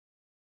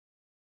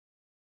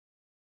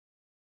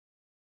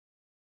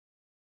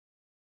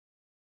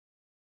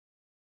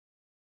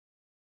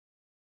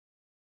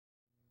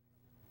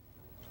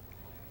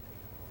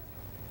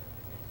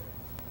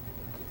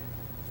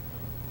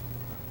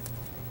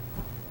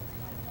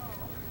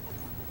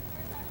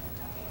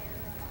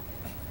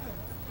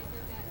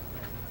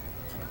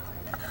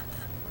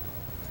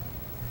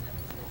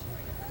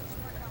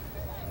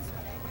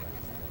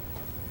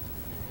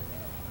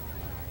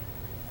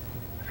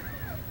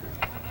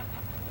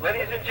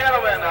Ladies and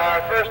gentlemen,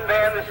 our first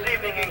band this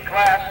evening in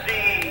Class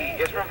C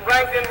is from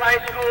Frankton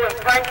High School in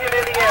Frankton,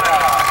 Indiana.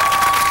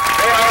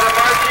 They are the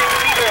Marching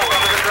Eagles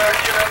under the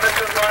direction of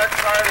Mr. Mark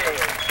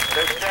Harding.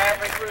 Their staff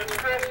includes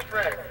Chris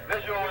Frick,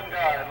 visual and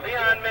guard,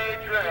 Leon May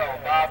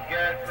drill, Bob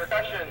Garrett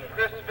percussion,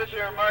 Chris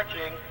Fisher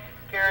marching,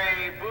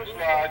 Carrie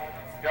Booslog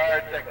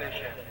guard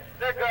technician.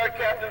 Their guard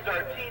captains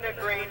are Tina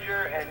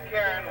Granger and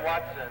Karen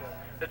Watson.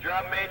 The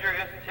drum major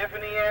is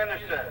Tiffany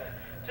Anderson.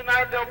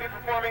 Tonight they'll be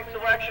performing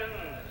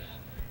selections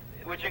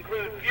which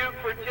include Fugue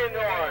for Tin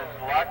Horns,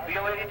 Lock Be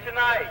a Lady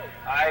Tonight,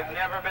 I've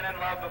Never Been in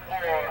Love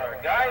Before,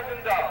 Guys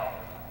and Dolls.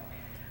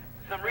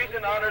 Some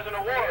recent honors and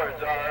awards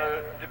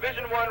are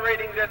Division I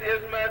ratings at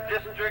ISMA,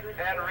 District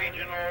and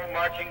Regional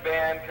Marching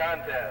Band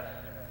Contests.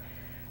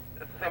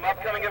 Some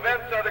upcoming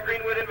events are the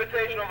Greenwood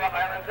Invitational, the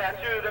Highland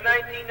Tattoo, the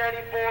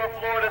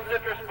 1994 Florida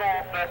Citrus Bowl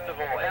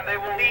Festival, and they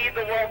will lead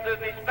the Walt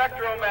Disney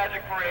Spectro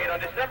Magic Parade on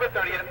December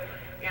 30th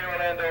in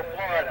Orlando,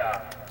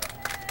 Florida.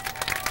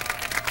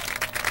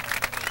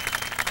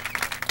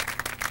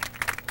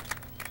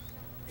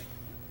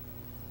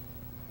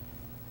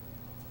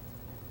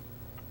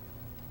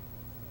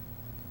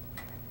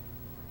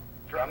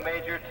 Drum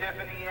Major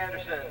Tiffany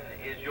Anderson,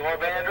 is your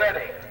band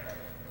ready?